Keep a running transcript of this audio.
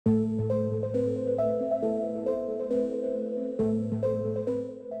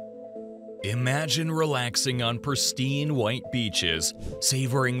Imagine relaxing on pristine white beaches,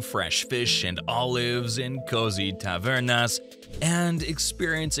 savoring fresh fish and olives in cozy tavernas, and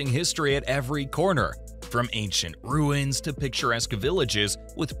experiencing history at every corner, from ancient ruins to picturesque villages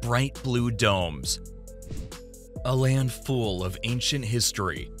with bright blue domes. A land full of ancient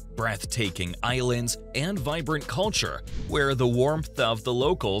history, breathtaking islands, and vibrant culture, where the warmth of the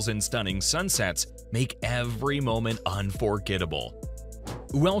locals and stunning sunsets make every moment unforgettable.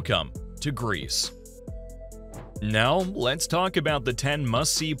 Welcome to Greece. Now, let's talk about the 10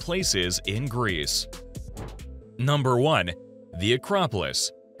 must-see places in Greece. Number 1. The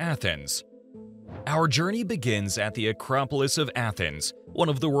Acropolis, Athens. Our journey begins at the Acropolis of Athens, one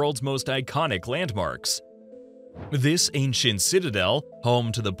of the world's most iconic landmarks. This ancient citadel,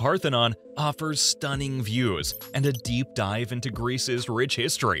 home to the Parthenon, offers stunning views and a deep dive into Greece's rich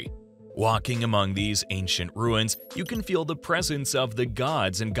history. Walking among these ancient ruins, you can feel the presence of the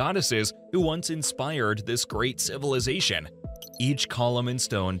gods and goddesses who once inspired this great civilization. Each column and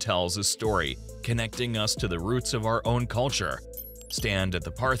stone tells a story, connecting us to the roots of our own culture. Stand at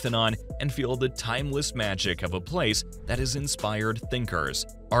the Parthenon and feel the timeless magic of a place that has inspired thinkers,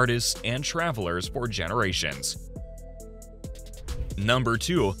 artists, and travelers for generations. Number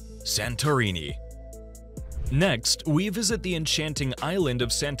 2. Santorini. Next, we visit the enchanting island of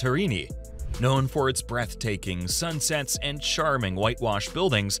Santorini. Known for its breathtaking sunsets and charming whitewashed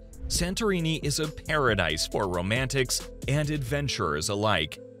buildings, Santorini is a paradise for romantics and adventurers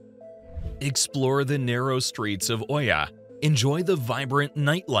alike. Explore the narrow streets of Oia, enjoy the vibrant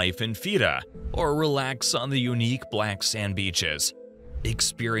nightlife in Fira, or relax on the unique black sand beaches.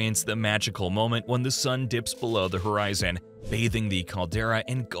 Experience the magical moment when the sun dips below the horizon, bathing the caldera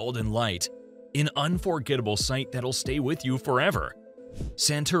in golden light. An unforgettable sight that'll stay with you forever.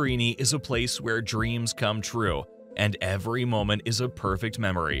 Santorini is a place where dreams come true, and every moment is a perfect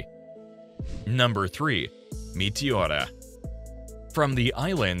memory. Number 3. Meteora. From the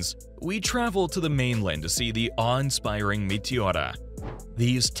islands, we travel to the mainland to see the awe-inspiring Meteora.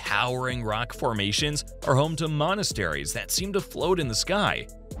 These towering rock formations are home to monasteries that seem to float in the sky.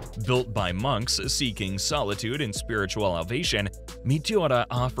 Built by monks seeking solitude and spiritual elevation, Meteora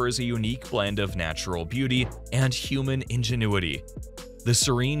offers a unique blend of natural beauty and human ingenuity. The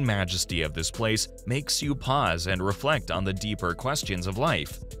serene majesty of this place makes you pause and reflect on the deeper questions of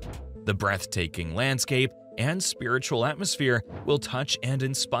life. The breathtaking landscape and spiritual atmosphere will touch and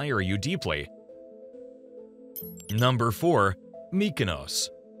inspire you deeply. Number 4. Mykonos.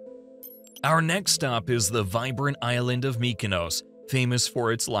 Our next stop is the vibrant island of Mykonos, famous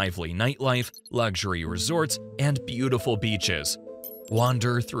for its lively nightlife, luxury resorts, and beautiful beaches.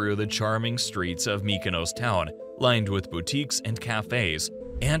 Wander through the charming streets of Mykonos town, lined with boutiques and cafes,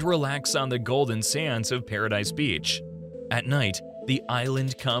 and relax on the golden sands of Paradise Beach. At night, the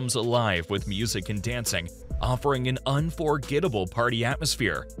island comes alive with music and dancing, offering an unforgettable party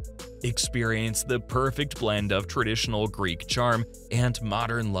atmosphere. Experience the perfect blend of traditional Greek charm and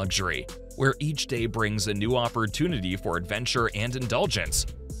modern luxury, where each day brings a new opportunity for adventure and indulgence.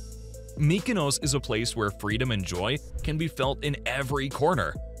 Mykonos is a place where freedom and joy can be felt in every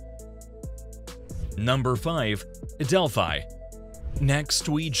corner. Number 5. Delphi. Next,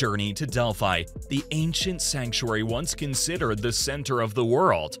 we journey to Delphi, the ancient sanctuary once considered the center of the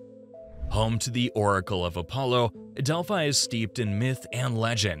world. Home to the Oracle of Apollo, Delphi is steeped in myth and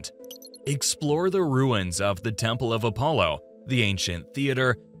legend. Explore the ruins of the Temple of Apollo, the ancient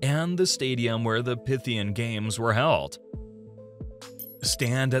theater, and the stadium where the Pythian Games were held.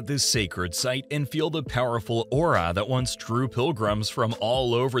 Stand at this sacred site and feel the powerful aura that once drew pilgrims from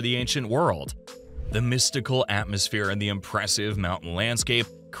all over the ancient world. The mystical atmosphere and the impressive mountain landscape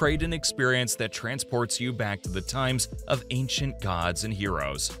create an experience that transports you back to the times of ancient gods and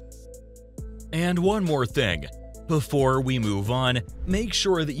heroes. And one more thing. Before we move on, make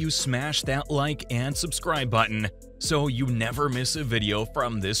sure that you smash that like and subscribe button so you never miss a video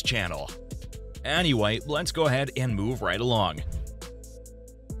from this channel. Anyway, let's go ahead and move right along.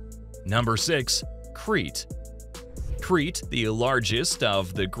 Number 6. Crete. Crete, the largest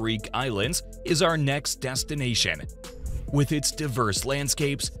of the Greek islands, is our next destination. With its diverse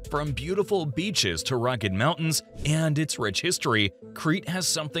landscapes, from beautiful beaches to rugged mountains, and its rich history, Crete has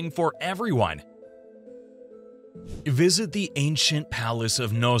something for everyone. Visit the ancient palace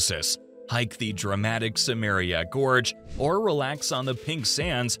of Knossos, hike the dramatic Samaria Gorge, or relax on the pink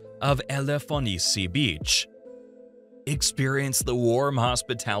sands of Elefonici Beach. Experience the warm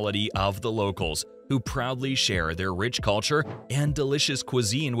hospitality of the locals, who proudly share their rich culture and delicious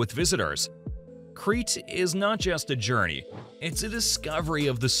cuisine with visitors. Crete is not just a journey, it's a discovery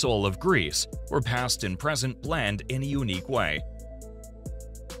of the soul of Greece, where past and present blend in a unique way.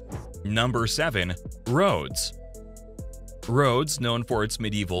 Number 7. Rhodes. Rhodes, known for its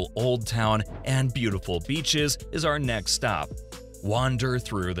medieval old town and beautiful beaches, is our next stop. Wander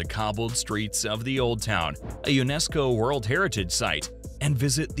through the cobbled streets of the Old Town, a UNESCO World Heritage Site, and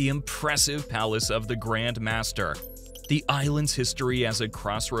visit the impressive Palace of the Grand Master. The island's history as a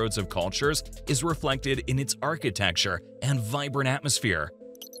crossroads of cultures is reflected in its architecture and vibrant atmosphere.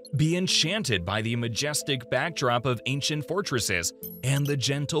 Be enchanted by the majestic backdrop of ancient fortresses and the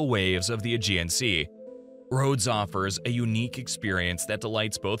gentle waves of the Aegean Sea. Rhodes offers a unique experience that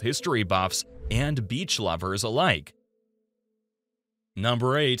delights both history buffs and beach lovers alike.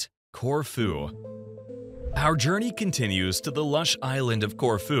 Number 8. Corfu. Our journey continues to the lush island of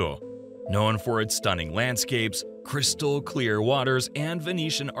Corfu. Known for its stunning landscapes, crystal clear waters, and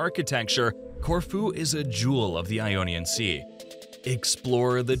Venetian architecture, Corfu is a jewel of the Ionian Sea.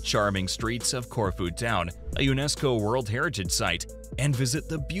 Explore the charming streets of Corfu Town, a UNESCO World Heritage Site, and visit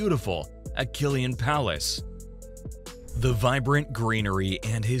the beautiful Aegean Palace. The vibrant greenery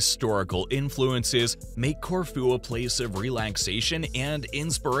and historical influences make Corfu a place of relaxation and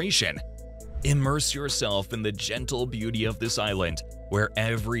inspiration. Immerse yourself in the gentle beauty of this island, where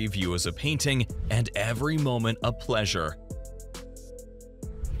every view is a painting and every moment a pleasure.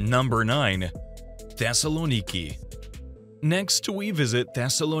 Number 9. Thessaloniki. Next, we visit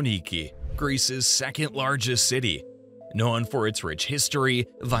Thessaloniki, Greece's second-largest city. Known for its rich history,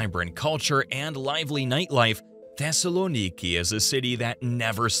 vibrant culture, and lively nightlife, Thessaloniki is a city that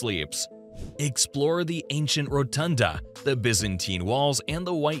never sleeps. Explore the ancient rotunda, the Byzantine walls, and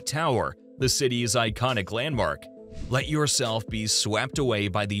the White Tower, the city's iconic landmark. Let yourself be swept away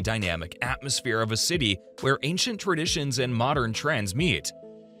by the dynamic atmosphere of a city where ancient traditions and modern trends meet.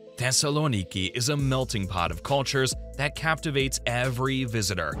 Thessaloniki is a melting pot of cultures that captivates every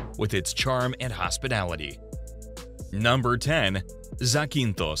visitor with its charm and hospitality. Number 10.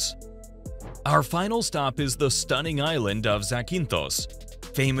 Zakynthos. Our final stop is the stunning island of Zakynthos.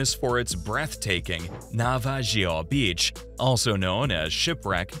 Famous for its breathtaking Navagio Beach, also known as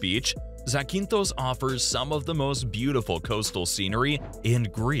Shipwreck Beach, Zakynthos offers some of the most beautiful coastal scenery in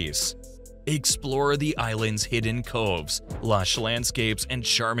Greece. Explore the island's hidden coves, lush landscapes, and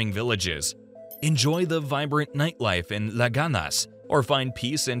charming villages. Enjoy the vibrant nightlife in Laganas, or find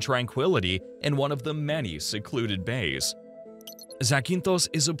peace and tranquility in one of the many secluded bays. Zakynthos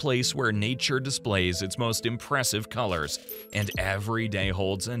is a place where nature displays its most impressive colors, and every day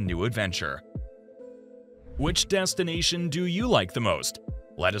holds a new adventure. Which destination do you like the most?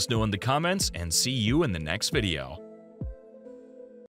 Let us know in the comments and see you in the next video.